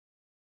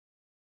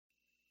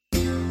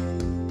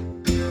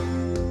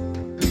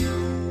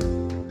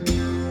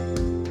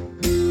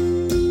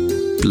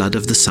Blood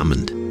of the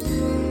Summoned.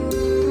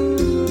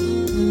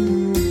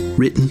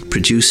 Written,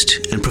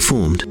 produced, and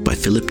performed by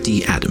Philip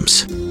D.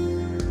 Adams.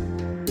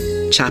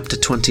 Chapter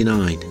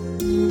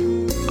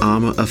 29.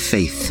 Armour of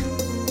Faith.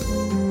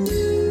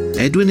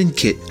 Edwin and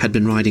Kit had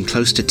been riding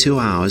close to 2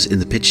 hours in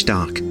the pitch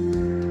dark.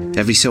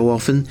 Every so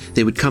often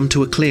they would come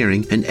to a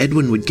clearing, and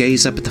Edwin would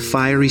gaze up at the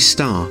fiery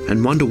star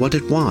and wonder what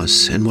it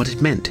was and what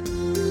it meant.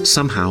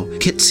 Somehow,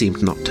 Kit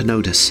seemed not to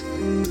notice.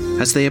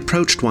 As they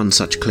approached one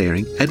such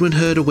clearing, Edwin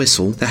heard a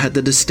whistle that had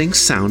the distinct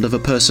sound of a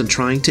person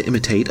trying to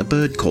imitate a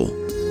bird call.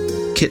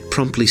 Kit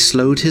promptly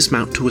slowed his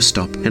mount to a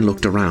stop and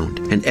looked around,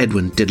 and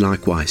Edwin did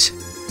likewise.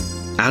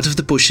 Out of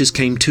the bushes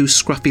came 2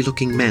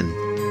 scruffy-looking men.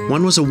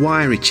 One was a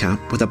wiry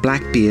chap with a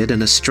black beard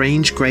and a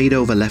strange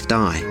greyed-over left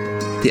eye.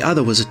 The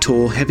other was a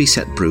tall,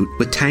 heavy-set brute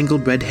with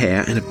tangled red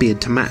hair and a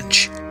beard to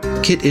match.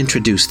 Kit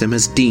introduced them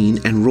as Dean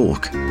and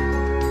Rourke.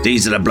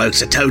 "These are the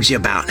blokes I told you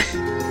about."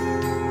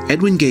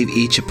 Edwin gave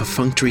each a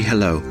perfunctory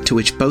hello, to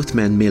which both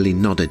men merely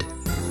nodded.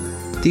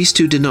 These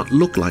 2 did not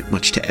look like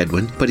much to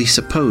Edwin, but he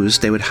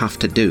supposed they would have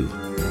to do.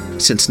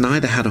 Since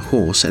neither had a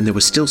horse and there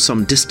was still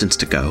some distance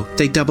to go,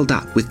 they doubled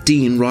up, with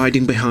Dean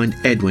riding behind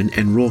Edwin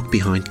and Rourke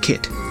behind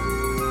Kit.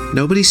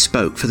 Nobody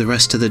spoke for the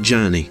rest of the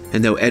journey,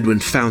 and though Edwin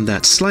found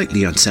that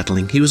slightly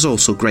unsettling, he was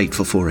also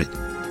grateful for it.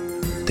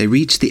 They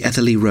reached the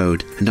Etherley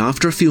Road, and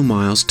after a few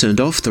miles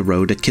turned off the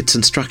road at Kit's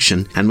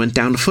instruction and went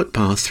down a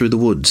footpath through the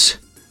woods.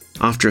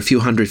 After a few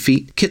hundred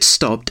feet, Kit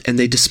stopped and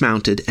they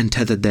dismounted and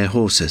tethered their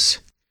horses.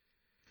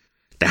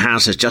 "The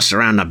house is just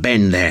around the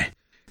bend there.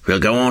 We'll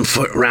go on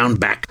foot round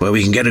back, where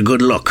we can get a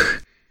good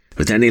look.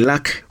 With any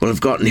luck, we'll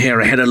have gotten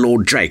here ahead of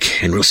Lord Drake,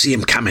 and we'll see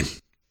him coming."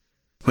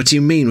 "What do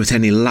you mean, with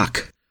any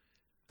luck?"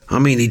 "I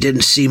mean, he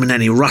didn't seem in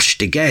any rush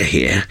to get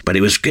here, but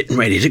he was getting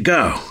ready to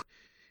go.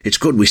 It's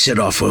good we set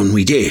off when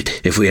we did.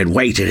 If we had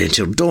waited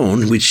until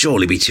dawn, we'd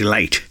surely be too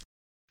late."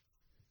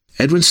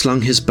 Edwin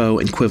slung his bow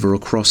and quiver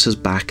across his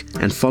back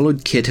and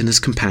followed Kit and his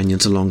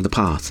companions along the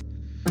path.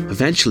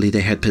 Eventually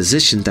they had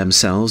positioned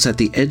themselves at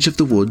the edge of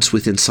the woods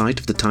within sight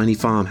of the tiny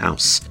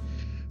farmhouse.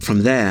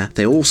 From there,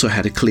 they also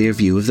had a clear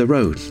view of the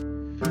road.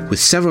 With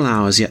several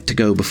hours yet to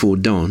go before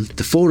dawn,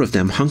 the 4 of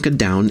them hunkered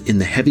down in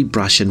the heavy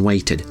brush and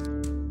waited.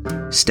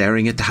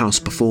 Staring at the house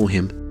before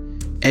him,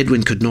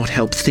 Edwin could not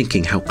help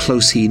thinking how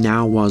close he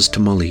now was to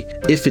Molly,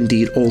 if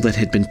indeed all that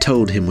had been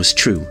told him was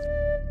true.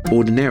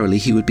 Ordinarily,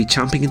 he would be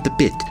champing at the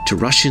bit to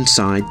rush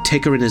inside,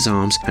 take her in his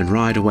arms, and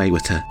ride away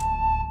with her.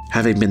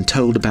 Having been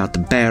told about the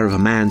bear of a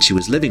man she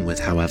was living with,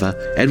 however,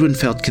 Edwin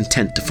felt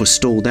content to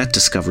forestall that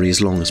discovery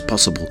as long as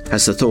possible,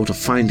 as the thought of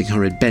finding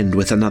her at Bend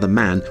with another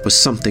man was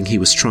something he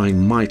was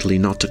trying mightily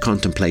not to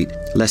contemplate,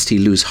 lest he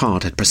lose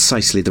heart at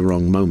precisely the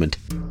wrong moment.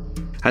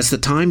 As the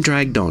time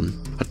dragged on,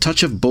 a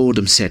touch of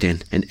boredom set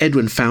in, and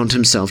Edwin found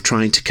himself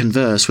trying to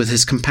converse with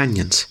his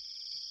companions.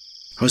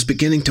 "I was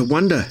beginning to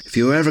wonder if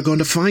you were ever going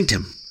to find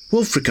him.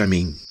 Wulfric, I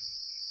mean."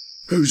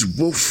 "Who's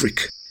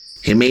Wulfric?"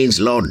 "He means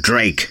Lord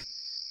Drake."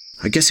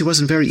 "I guess he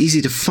wasn't very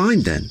easy to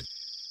find then."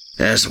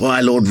 "That's why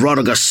Lord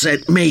Rodiger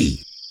sent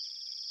me."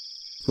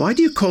 "Why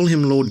do you call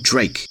him Lord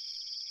Drake?"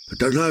 "I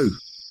don't know.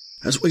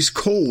 That's what he's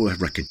called, I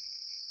reckon."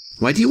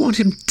 "Why do you want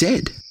him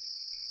dead?"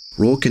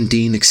 Rourke and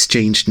Dean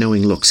exchanged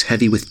knowing looks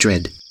heavy with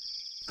dread.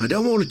 "I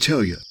don't want to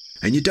tell you,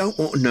 and you don't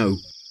want to know."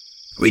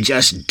 "We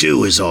just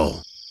do is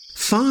all."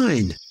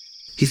 "Fine."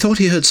 He thought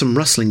he heard some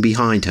rustling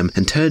behind him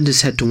and turned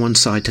his head to one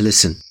side to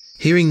listen.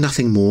 Hearing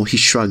nothing more, he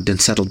shrugged and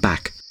settled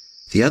back.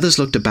 The others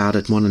looked about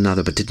at one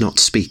another but did not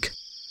speak.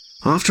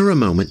 After a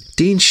moment,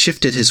 Dean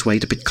shifted his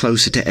weight a bit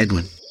closer to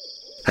Edwin.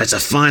 "That's a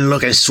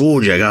fine-looking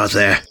sword you got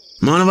there.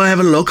 Mind if I have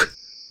a look?"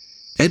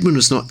 Edwin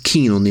was not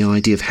keen on the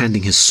idea of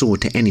handing his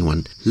sword to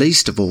anyone,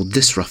 least of all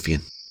this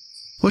ruffian.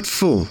 "What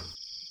for?"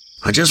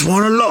 "I just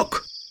want to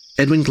look."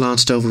 Edwin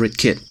glanced over at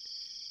Kit.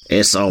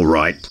 "It's all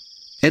right."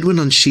 Edwin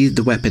unsheathed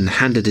the weapon and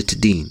handed it to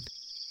Dean.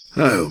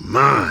 "Oh,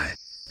 my.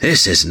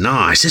 This is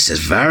nice. This is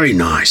very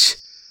nice.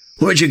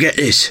 Where'd you get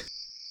this?"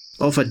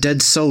 "Off a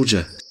dead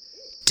soldier."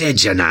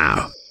 "Did you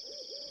now?"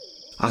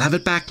 "I'll have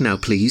it back now,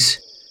 please."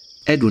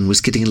 Edwin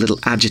was getting a little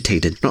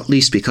agitated, not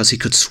least because he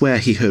could swear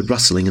he heard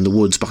rustling in the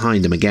woods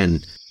behind him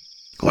again.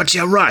 "What's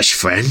your rush,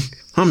 friend?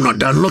 I'm not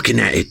done looking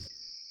at it."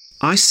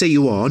 "I say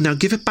you are. Now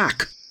give it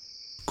back."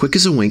 Quick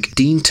as a wink,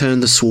 Dean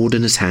turned the sword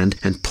in his hand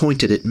and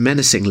pointed it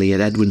menacingly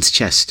at Edwin's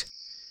chest.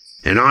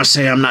 "And I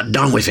say I'm not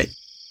done with it."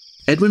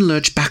 Edwin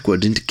lurched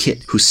backward into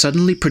Kit, who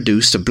suddenly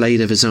produced a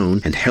blade of his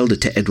own and held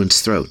it to Edwin's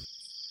throat.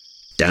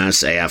 "Don't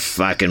say a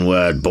fucking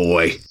word,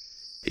 boy.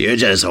 You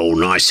just hold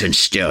nice and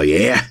still,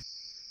 yeah?"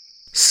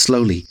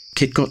 Slowly,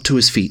 Kit got to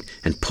his feet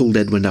and pulled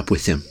Edwin up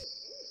with him.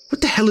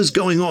 "What the hell is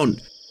going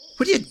on?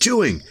 What are you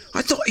doing?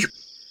 I thought you...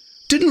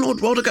 Didn't Lord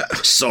Rodiger..."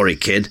 "Sorry,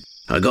 kid.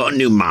 I got a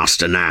new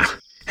master now,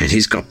 and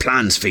he's got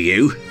plans for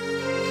you."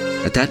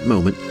 At that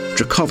moment,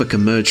 Dracovic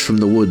emerged from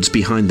the woods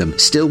behind them,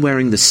 still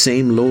wearing the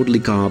same lordly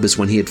garb as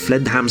when he had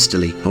fled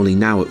Hamsterley, only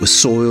now it was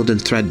soiled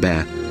and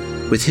threadbare.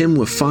 With him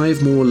were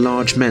 5 more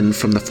large men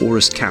from the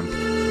forest camp.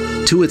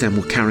 2 of them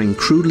were carrying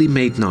crudely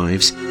made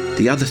knives,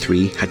 the other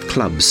 3 had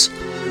clubs.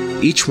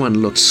 Each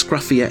one looked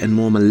scruffier and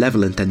more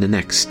malevolent than the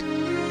next.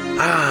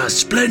 Ah,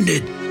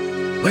 splendid!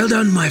 Well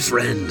done, my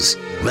friends.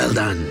 Well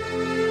done.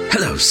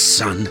 Hello,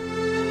 son.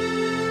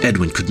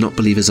 Edwin could not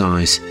believe his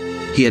eyes.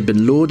 He had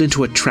been lured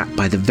into a trap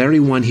by the very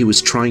one he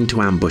was trying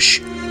to ambush.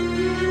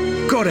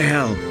 Go to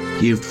hell,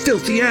 you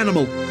filthy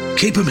animal.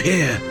 Keep him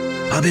here.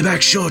 I'll be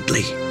back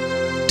shortly.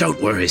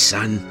 Don't worry,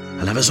 son.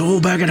 I'll have us all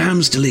back at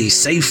Hamsterley,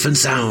 safe and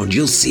sound,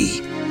 you'll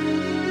see.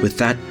 With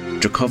that,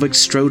 Dracovic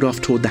strode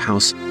off toward the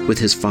house with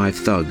his 5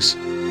 thugs.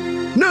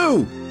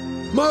 No!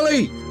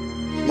 Molly!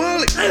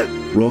 Molly!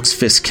 Rourke's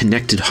fist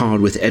connected hard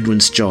with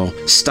Edwin's jaw,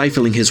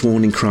 stifling his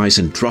warning cries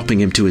and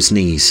dropping him to his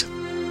knees.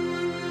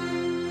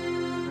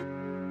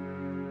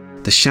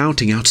 The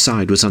shouting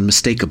outside was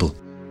unmistakable.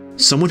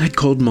 Someone had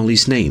called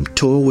Molly's name.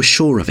 Tor was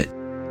sure of it.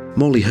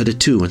 Molly heard it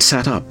too and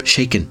sat up,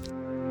 shaken.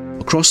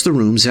 Across the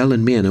room, Zell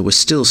and Myrna were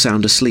still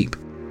sound asleep.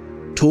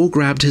 Tor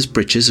grabbed his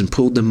breeches and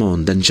pulled them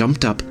on, then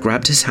jumped up,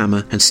 grabbed his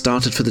hammer, and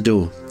started for the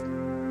door.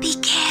 Be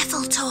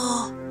careful,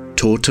 Tor.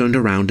 Tor turned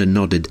around and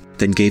nodded,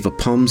 then gave a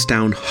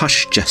palms-down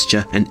hush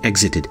gesture and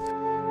exited.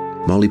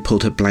 Molly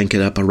pulled her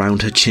blanket up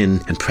around her chin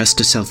and pressed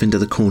herself into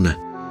the corner.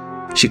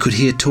 She could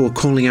hear Tor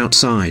calling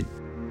outside.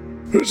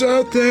 Who's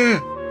out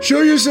there?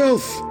 Show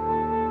yourself!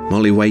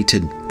 Molly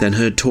waited, then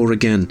heard Tor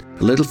again,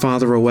 a little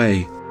farther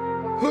away.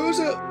 Who's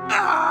out?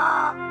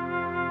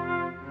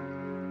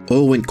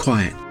 All went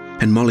quiet,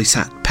 and Molly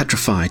sat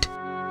petrified.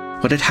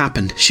 What had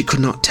happened, she could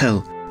not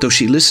tell. Though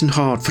she listened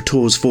hard for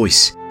Tor's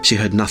voice, she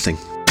heard nothing.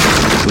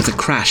 With a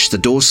crash, the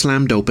door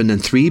slammed open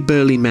and 3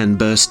 burly men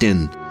burst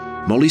in.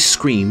 Molly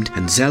screamed,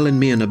 and Zell and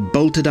Myrna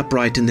bolted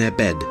upright in their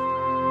bed.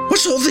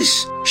 What's all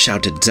this?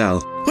 Shouted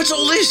Zell. What's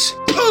all this?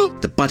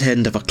 The butt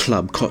end of a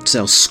club caught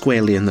Zell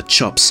squarely in the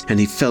chops, and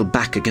he fell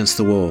back against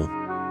the wall.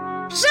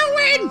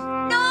 Selwyn!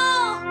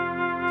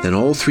 No! Then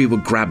all 3 were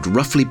grabbed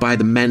roughly by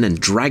the men and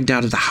dragged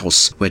out of the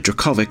house, where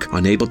Dracovic,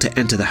 unable to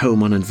enter the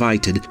home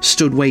uninvited,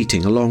 stood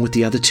waiting along with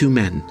the other 2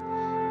 men.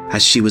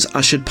 As she was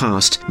ushered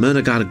past,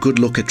 Myrna got a good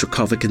look at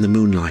Dracovic in the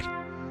moonlight.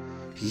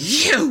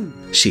 You!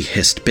 She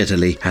hissed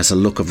bitterly as a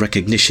look of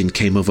recognition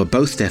came over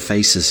both their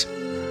faces.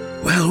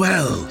 Well,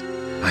 well,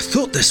 I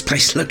thought this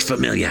place looked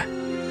familiar.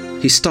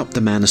 He stopped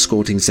the man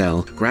escorting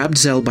Zell, grabbed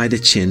Zell by the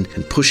chin,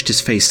 and pushed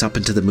his face up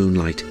into the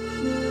moonlight.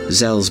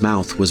 Zell's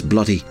mouth was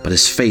bloody, but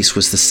his face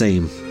was the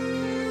same.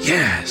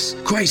 Yes,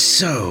 quite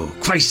so,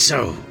 quite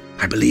so.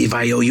 I believe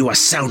I owe you a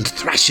sound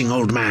thrashing,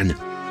 old man.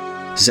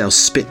 Zell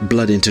spit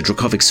blood into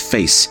Dracovic's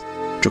face.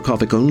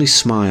 Dracovic only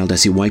smiled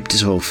as he wiped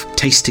it off,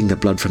 tasting the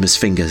blood from his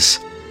fingers.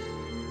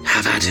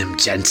 Have at him,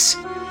 gents.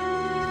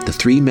 The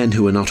 3 men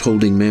who were not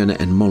holding Myrna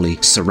and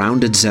Molly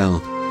surrounded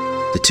Zell.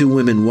 The 2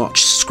 women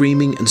watched,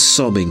 screaming and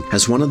sobbing,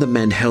 as one of the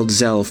men held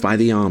Zell by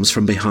the arms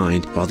from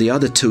behind, while the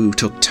other 2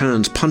 took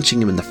turns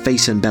punching him in the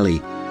face and belly.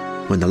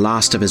 When the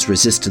last of his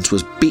resistance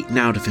was beaten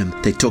out of him,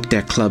 they took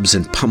their clubs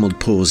and pummeled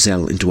poor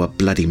Zell into a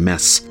bloody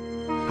mess.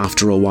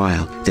 After a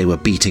while, they were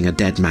beating a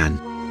dead man.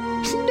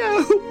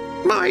 No,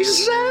 my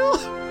Zell,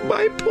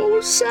 my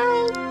poor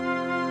Zell.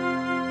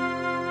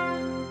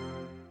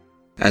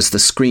 As the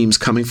screams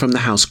coming from the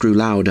house grew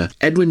louder,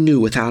 Edwin knew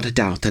without a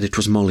doubt that it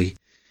was Molly.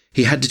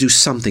 He had to do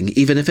something,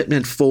 even if it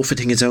meant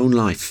forfeiting his own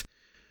life.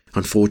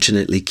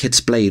 Unfortunately, Kit's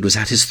blade was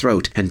at his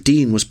throat, and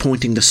Dean was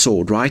pointing the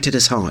sword right at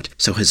his heart,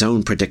 so his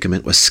own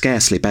predicament was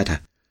scarcely better.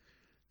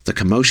 The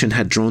commotion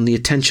had drawn the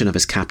attention of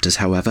his captors,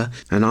 however,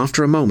 and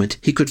after a moment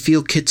he could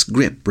feel Kit's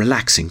grip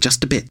relaxing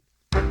just a bit.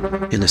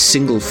 In a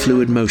single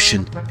fluid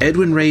motion,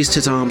 Edwin raised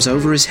his arms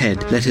over his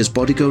head, let his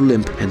body go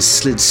limp, and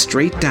slid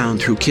straight down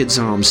through Kit's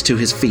arms to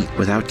his feet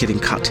without getting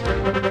cut.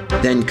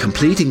 Then,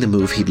 completing the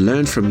move he'd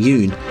learned from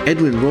Yoon,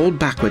 Edwin rolled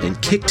backward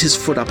and kicked his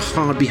foot up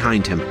hard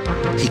behind him.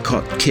 He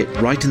caught Kit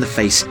right in the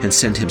face and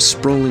sent him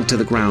sprawling to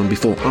the ground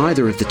before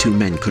either of the 2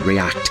 men could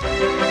react.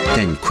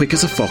 Then, quick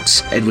as a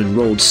fox, Edwin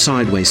rolled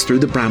sideways through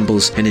the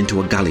brambles and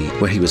into a gully,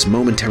 where he was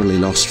momentarily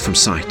lost from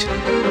sight.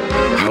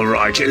 All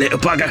right, you little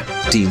bugger,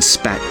 Dean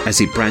spat as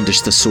he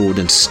brandished the sword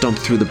and stomped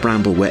through the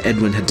bramble where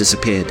Edwin had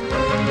disappeared.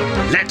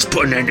 Let's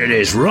put an end to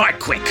this right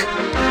quick.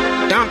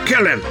 Don't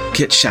kill him,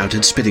 Kit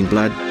shouted, spitting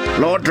blood.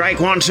 Lord Drake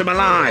wants him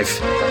alive.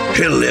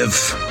 He'll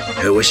live.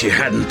 I wish he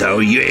hadn't, though,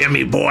 you hear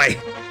me, boy?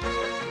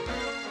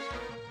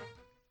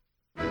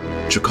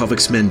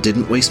 Drakovic's men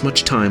didn't waste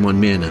much time on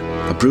Myrna.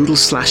 A brutal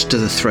slash to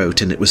the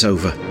throat and it was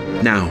over.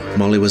 Now,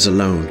 Molly was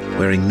alone,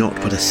 wearing naught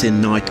but a thin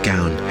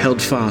nightgown,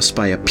 held fast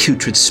by a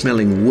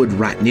putrid-smelling wood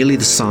rat nearly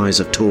the size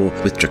of Tor,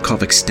 with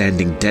Dracovic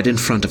standing dead in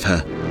front of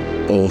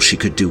her. All she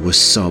could do was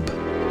sob.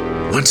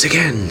 Once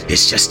again,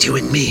 it's just you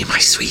and me, my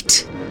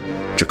sweet.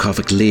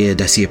 Dracovic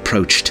leered as he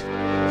approached.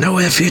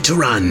 Nowhere for you to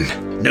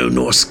run. No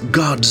Norse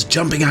gods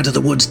jumping out of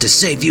the woods to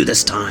save you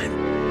this time.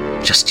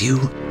 Just you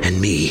and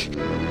me,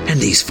 and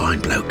these fine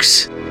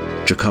blokes.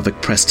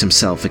 Dracovic pressed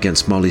himself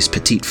against Molly's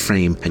petite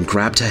frame and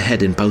grabbed her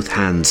head in both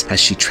hands as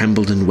she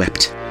trembled and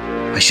wept.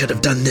 I should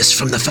have done this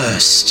from the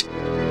first.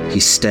 He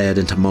stared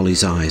into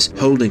Molly's eyes,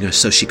 holding her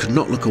so she could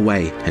not look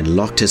away, and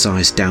locked his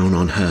eyes down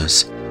on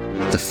hers.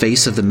 The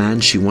face of the man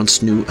she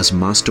once knew as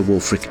Master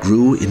Wulfric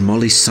grew in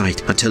Molly's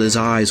sight until his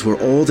eyes were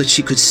all that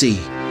she could see.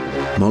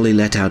 Molly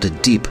let out a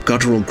deep,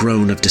 guttural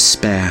groan of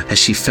despair as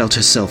she felt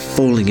herself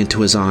falling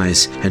into his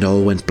eyes, and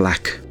all went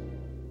black.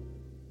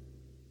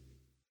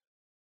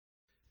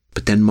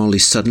 But then Molly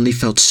suddenly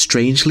felt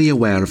strangely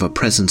aware of a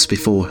presence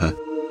before her.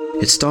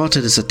 It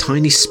started as a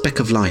tiny speck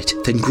of light,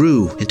 then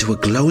grew into a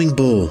glowing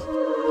ball.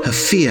 Her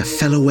fear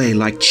fell away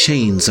like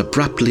chains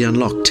abruptly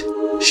unlocked.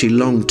 She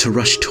longed to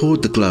rush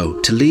toward the glow,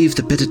 to leave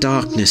the bitter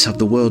darkness of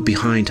the world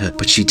behind her,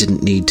 but she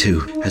didn't need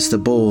to, as the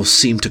ball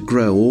seemed to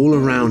grow all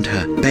around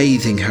her,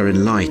 bathing her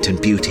in light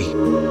and beauty.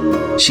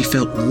 She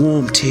felt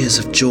warm tears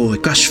of joy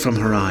gush from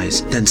her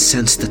eyes, then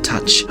sensed the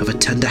touch of a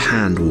tender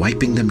hand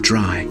wiping them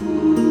dry.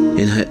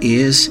 In her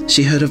ears,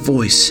 she heard a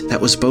voice that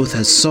was both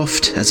as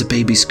soft as a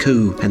baby's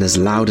coo and as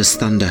loud as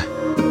thunder.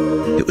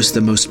 It was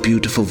the most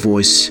beautiful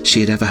voice she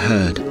had ever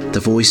heard,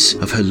 the voice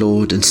of her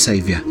Lord and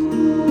Saviour.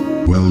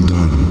 "Well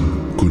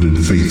done, good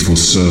and faithful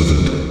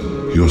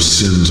servant. Your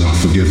sins are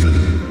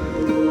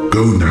forgiven.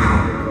 Go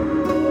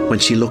now." When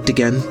she looked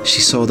again,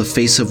 she saw the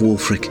face of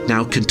Wulfric,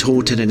 now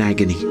contorted in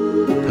agony.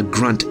 A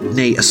grunt,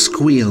 nay, a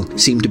squeal,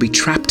 seemed to be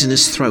trapped in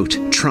his throat,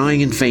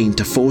 trying in vain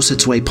to force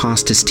its way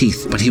past his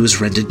teeth, but he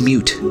was rendered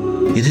mute.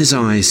 In his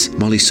eyes,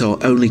 Molly saw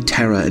only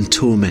terror and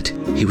torment.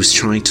 He was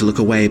trying to look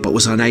away, but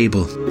was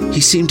unable.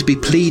 He seemed to be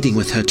pleading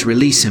with her to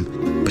release him,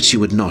 but she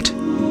would not.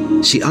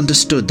 She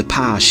understood the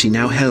power she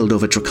now held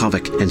over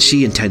Dracovic, and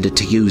she intended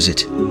to use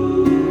it.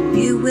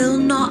 You will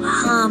not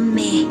harm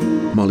me,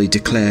 Molly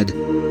declared,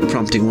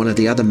 prompting one of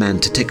the other men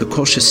to take a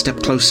cautious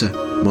step closer.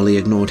 Molly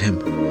ignored him.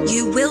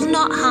 You will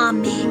not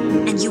harm me,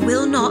 and you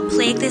will not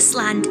plague this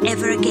land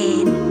ever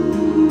again.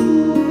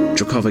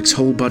 Drakovic's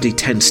whole body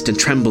tensed and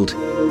trembled.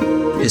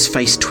 His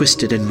face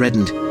twisted and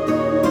reddened.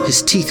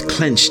 His teeth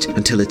clenched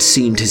until it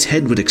seemed his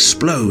head would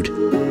explode.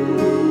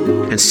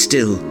 And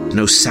still,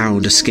 no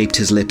sound escaped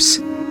his lips.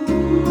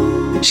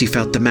 She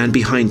felt the man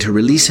behind her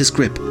release his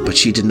grip, but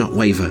she did not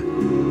waver.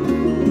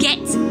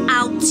 Get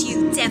out,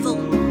 you devil!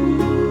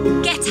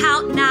 Get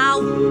out now!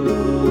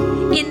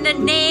 In the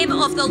name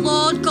of the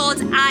Lord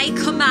God, I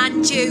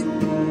command you.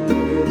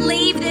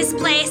 Leave this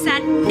place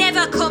and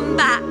never come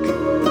back.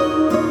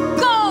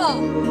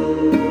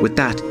 Go! With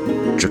that,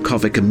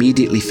 Dracovic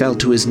immediately fell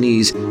to his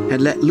knees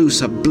and let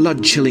loose a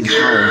blood-chilling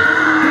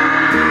howl.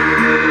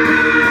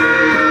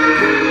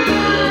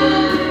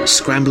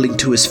 Scrambling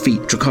to his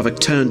feet, Dracovic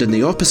turned in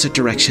the opposite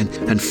direction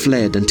and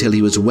fled until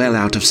he was well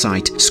out of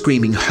sight,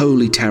 screaming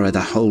holy terror the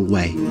whole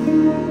way.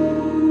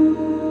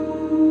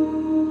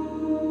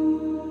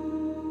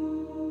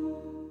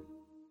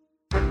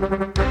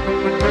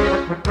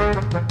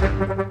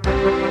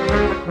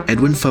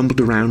 Edwin fumbled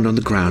around on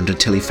the ground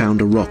until he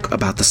found a rock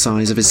about the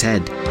size of his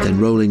head. Then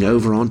rolling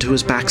over onto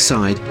his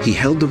backside, he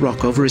held the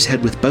rock over his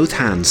head with both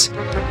hands.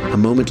 A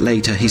moment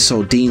later, he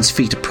saw Dean's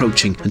feet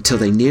approaching until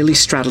they nearly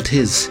straddled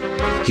his.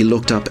 He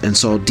looked up and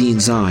saw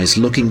Dean's eyes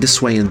looking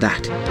this way and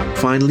that.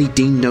 Finally,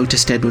 Dean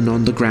noticed Edwin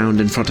on the ground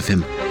in front of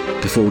him.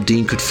 Before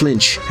Dean could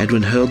flinch,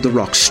 Edwin hurled the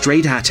rock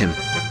straight at him.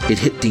 It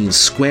hit Dean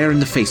square in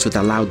the face with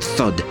a loud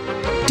thud.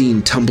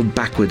 Dean tumbled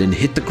backward and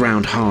hit the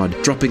ground hard,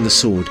 dropping the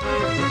sword.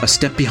 A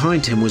step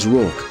behind him was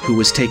Rourke, who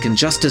was taken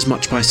just as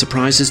much by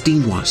surprise as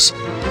Dean was.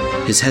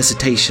 His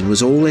hesitation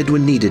was all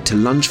Edwin needed to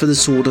lunge for the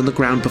sword on the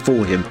ground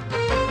before him.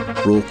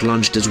 Rourke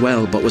lunged as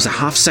well, but was a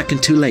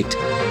half-second too late.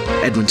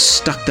 Edwin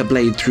stuck the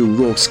blade through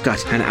Rourke's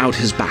gut and out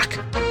his back.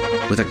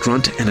 With a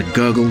grunt and a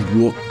gurgle,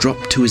 Rourke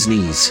dropped to his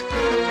knees.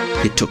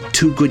 It took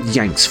 2 good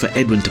yanks for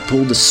Edwin to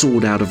pull the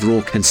sword out of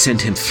Rourke and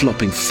send him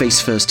flopping face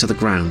first to the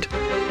ground.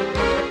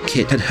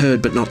 Kit had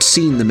heard but not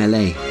seen the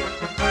melee.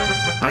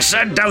 I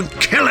said don't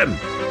kill him!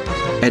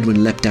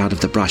 Edwin leapt out of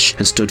the brush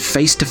and stood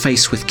face to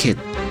face with Kit.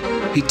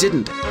 He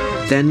didn't.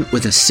 Then,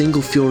 with a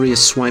single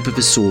furious swipe of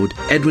his sword,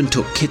 Edwin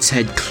took Kit's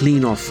head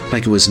clean off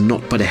like it was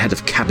naught but a head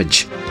of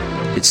cabbage.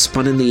 It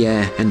spun in the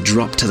air and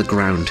dropped to the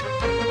ground.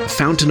 A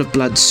fountain of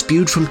blood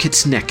spewed from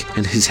Kit's neck,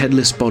 and his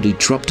headless body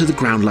dropped to the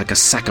ground like a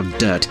sack of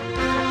dirt.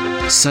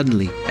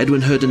 Suddenly,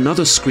 Edwin heard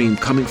another scream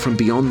coming from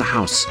beyond the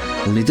house,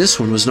 only this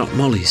one was not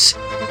Molly's.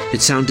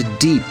 It sounded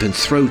deep and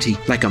throaty,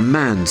 like a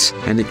man's,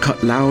 and it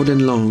cut loud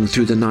and long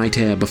through the night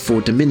air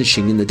before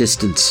diminishing in the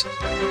distance.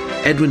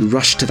 Edwin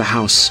rushed to the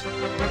house.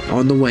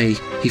 On the way,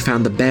 he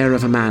found the bear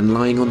of a man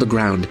lying on the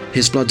ground,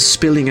 his blood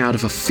spilling out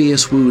of a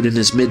fierce wound in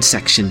his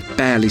midsection,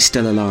 barely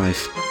still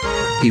alive.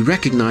 He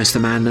recognized the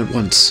man at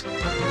once.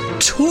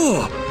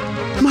 Tor!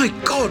 My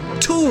God,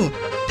 Tor!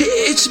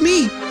 It's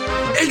me!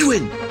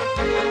 Edwin!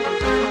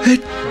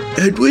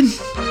 Edwin?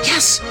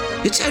 Yes,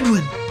 it's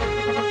Edwin!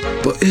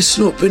 But it's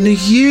not been a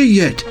year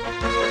yet.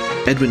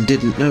 Edwin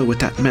didn't know what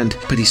that meant,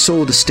 but he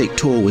saw the state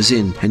Tor was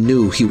in and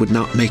knew he would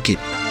not make it.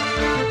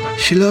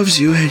 She loves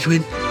you,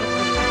 Edwin.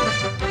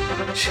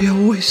 She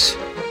always...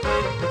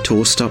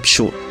 Tor stopped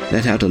short,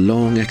 let out a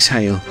long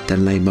exhale,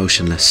 then lay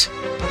motionless.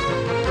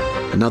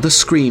 Another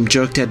scream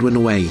jerked Edwin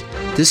away.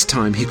 This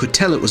time he could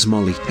tell it was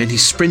Molly, and he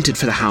sprinted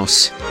for the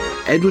house.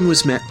 Edwin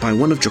was met by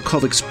one of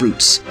Drakovic's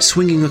brutes,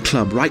 swinging a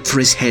club right for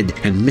his head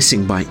and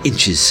missing by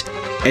inches.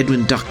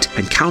 Edwin ducked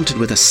and countered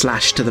with a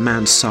slash to the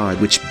man's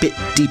side, which bit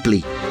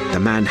deeply.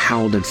 The man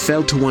howled and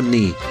fell to one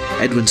knee.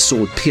 Edwin's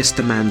sword pierced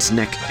the man's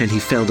neck, and he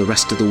fell the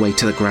rest of the way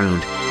to the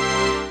ground.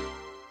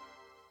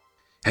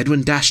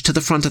 Edwin dashed to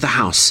the front of the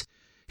house.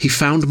 He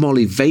found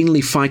Molly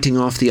vainly fighting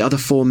off the other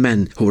 4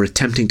 men who were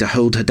attempting to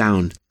hold her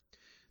down.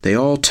 They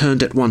all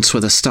turned at once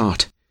with a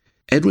start.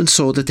 Edwin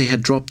saw that they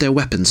had dropped their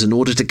weapons in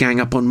order to gang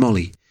up on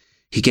Molly.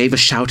 He gave a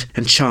shout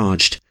and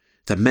charged.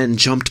 The men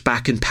jumped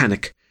back in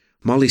panic.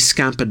 Molly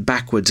scampered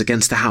backwards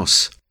against the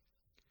house.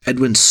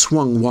 Edwin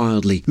swung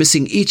wildly,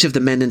 missing each of the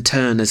men in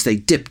turn as they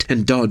dipped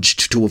and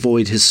dodged to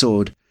avoid his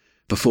sword.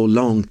 Before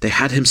long, they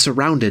had him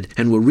surrounded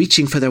and were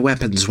reaching for their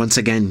weapons once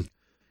again.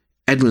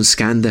 Edwin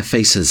scanned their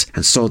faces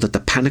and saw that the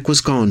panic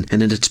was gone,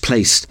 and in its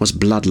place was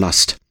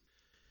bloodlust.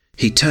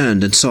 He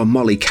turned and saw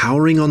Molly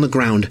cowering on the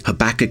ground, her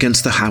back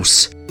against the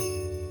house.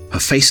 Her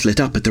face lit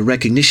up at the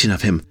recognition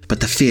of him, but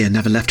the fear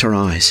never left her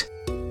eyes.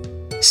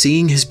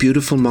 Seeing his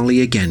beautiful Molly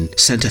again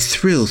sent a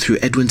thrill through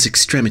Edwin's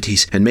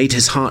extremities and made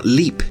his heart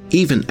leap,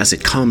 even as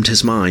it calmed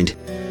his mind.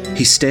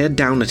 He stared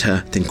down at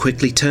her, then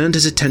quickly turned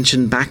his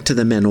attention back to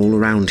the men all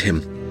around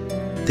him.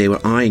 They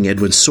were eyeing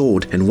Edwin's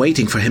sword and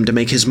waiting for him to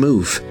make his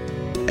move.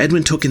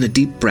 Edwin took in a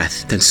deep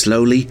breath, then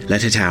slowly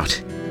let it out.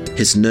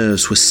 His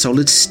nerves were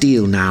solid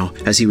steel now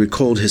as he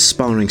recalled his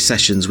sparring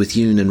sessions with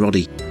Yoon and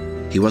Roddy.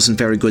 He wasn't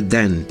very good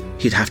then.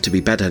 He'd have to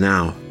be better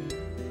now.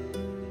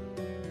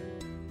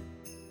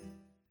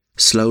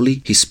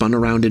 Slowly, he spun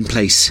around in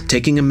place,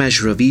 taking a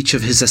measure of each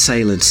of his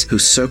assailants who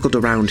circled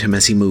around him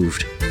as he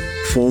moved.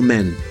 4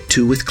 men,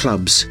 2 with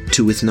clubs,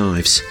 2 with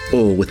knives,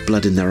 all with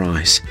blood in their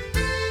eyes.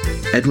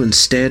 Edwin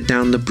stared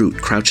down the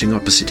brute crouching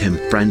opposite him,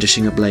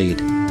 brandishing a blade.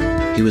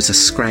 He was a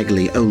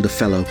scraggly older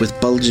fellow with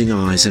bulging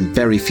eyes and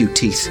very few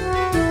teeth.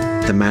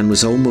 The man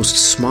was almost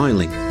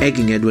smiling,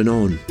 egging Edwin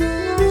on.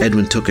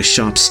 Edwin took a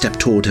sharp step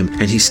toward him,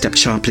 and he stepped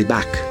sharply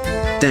back.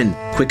 Then,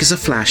 quick as a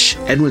flash,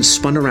 Edwin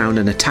spun around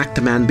and attacked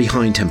the man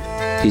behind him.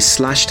 He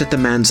slashed at the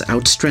man's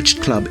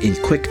outstretched club in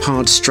quick,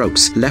 hard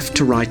strokes, left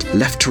to right,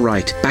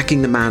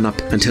 backing the man up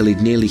until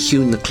he'd nearly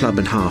hewn the club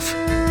in half.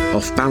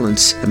 Off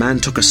balance, the man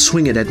took a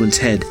swing at Edwin's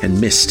head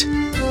and missed.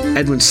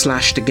 Edwin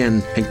slashed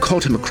again and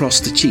caught him across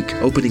the cheek,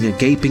 opening a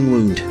gaping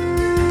wound.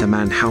 The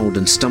man howled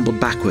and stumbled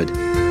backward.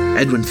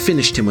 Edwin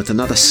finished him with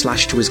another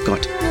slash to his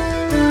gut.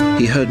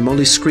 He heard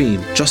Molly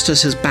scream just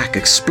as his back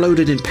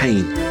exploded in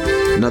pain.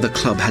 Another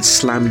club had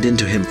slammed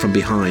into him from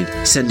behind,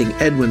 sending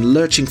Edwin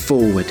lurching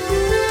forward.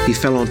 He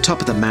fell on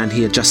top of the man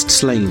he had just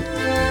slain.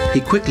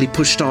 He quickly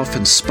pushed off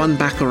and spun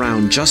back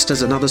around just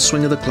as another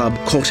swing of the club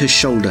caught his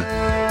shoulder.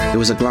 It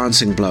was a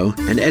glancing blow,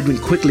 and Edwin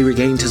quickly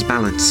regained his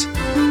balance.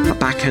 A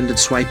backhanded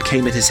swipe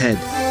came at his head.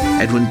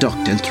 Edwin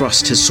ducked and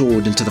thrust his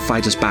sword into the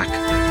fighter's back.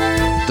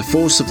 The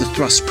force of the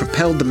thrust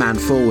propelled the man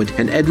forward,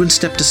 and Edwin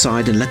stepped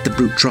aside and let the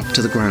brute drop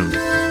to the ground.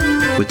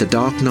 With the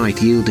dark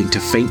night yielding to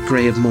faint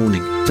grey of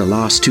morning, the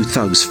last 2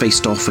 thugs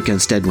faced off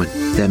against Edwin,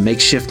 their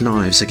makeshift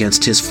knives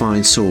against his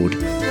fine sword.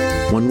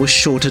 One was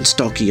short and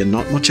stocky and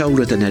not much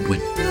older than Edwin.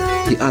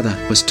 The other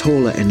was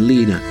taller and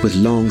leaner, with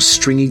long,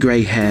 stringy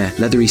grey hair,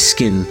 leathery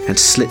skin, and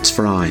slits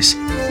for eyes.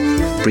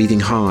 Breathing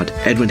hard,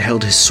 Edwin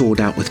held his sword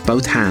out with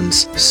both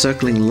hands,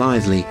 circling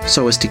lithely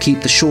so as to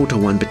keep the shorter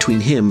one between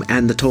him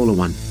and the taller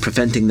one,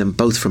 preventing them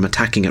both from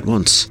attacking at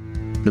once.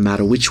 No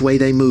matter which way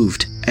they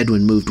moved,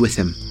 Edwin moved with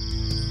him.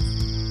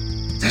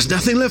 There's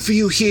nothing left for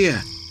you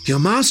here. Your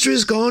master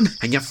is gone,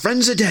 and your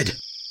friends are dead.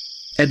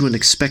 Edwin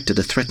expected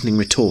a threatening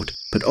retort,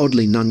 but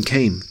oddly none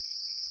came.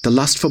 The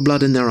lust for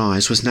blood in their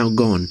eyes was now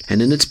gone,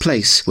 and in its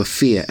place were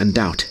fear and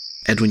doubt.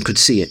 Edwin could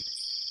see it.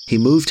 He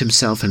moved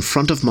himself in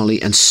front of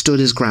Molly and stood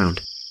his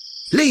ground.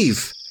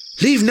 Leave!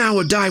 Leave now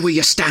or die where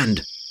you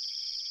stand!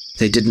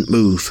 They didn't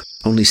move,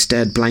 only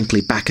stared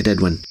blankly back at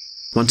Edwin.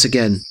 Once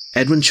again,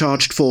 Edwin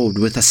charged forward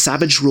with a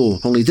savage roar,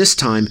 only this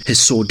time his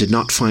sword did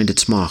not find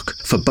its mark,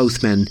 for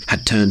both men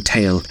had turned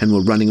tail and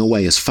were running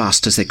away as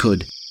fast as they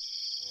could.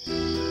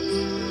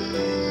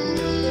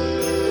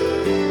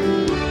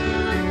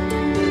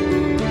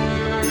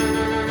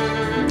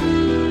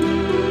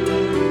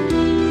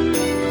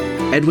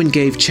 Edwin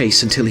gave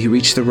chase until he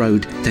reached the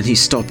road, then he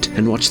stopped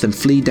and watched them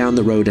flee down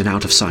the road and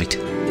out of sight.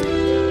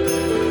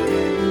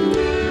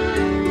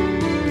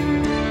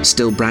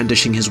 Still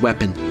brandishing his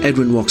weapon,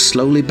 Edwin walked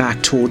slowly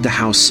back toward the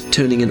house,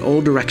 turning in all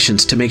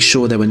directions to make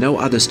sure there were no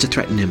others to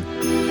threaten him.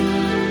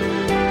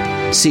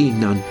 Seeing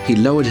none, he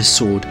lowered his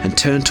sword and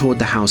turned toward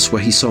the house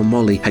where he saw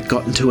Molly had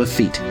gotten to her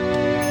feet.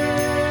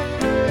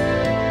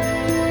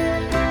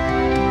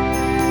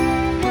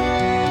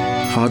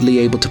 Hardly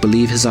able to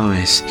believe his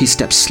eyes, he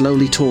stepped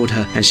slowly toward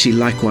her, and she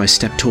likewise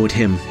stepped toward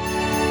him.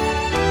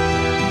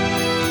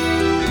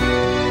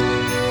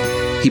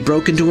 He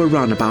broke into a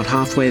run about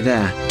halfway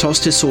there,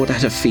 tossed his sword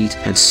at her feet,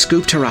 and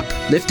scooped her up,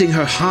 lifting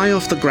her high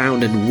off the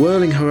ground and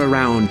whirling her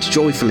around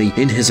joyfully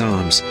in his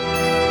arms.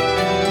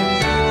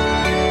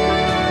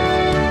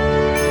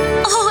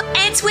 Oh,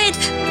 Edwin!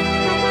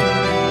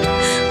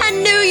 I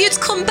knew you'd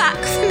come back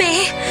for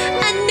me.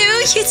 I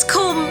knew you'd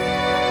come.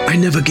 I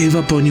never gave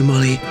up on you,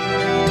 Molly.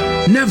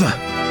 Never!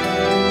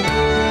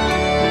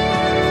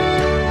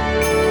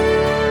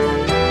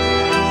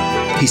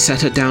 He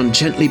set her down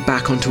gently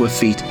back onto her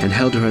feet and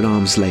held her at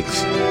arm's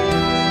length.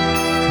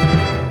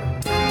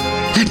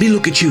 Let me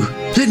look at you.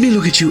 Let me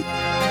look at you.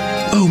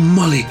 Oh,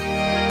 Molly,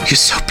 you're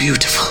so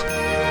beautiful.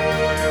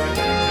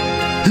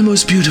 The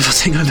most beautiful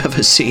thing I've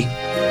ever seen.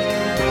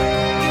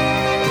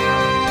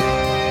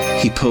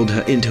 He pulled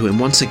her into him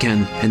once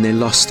again, and they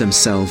lost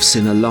themselves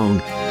in a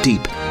long,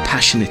 deep,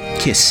 passionate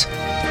kiss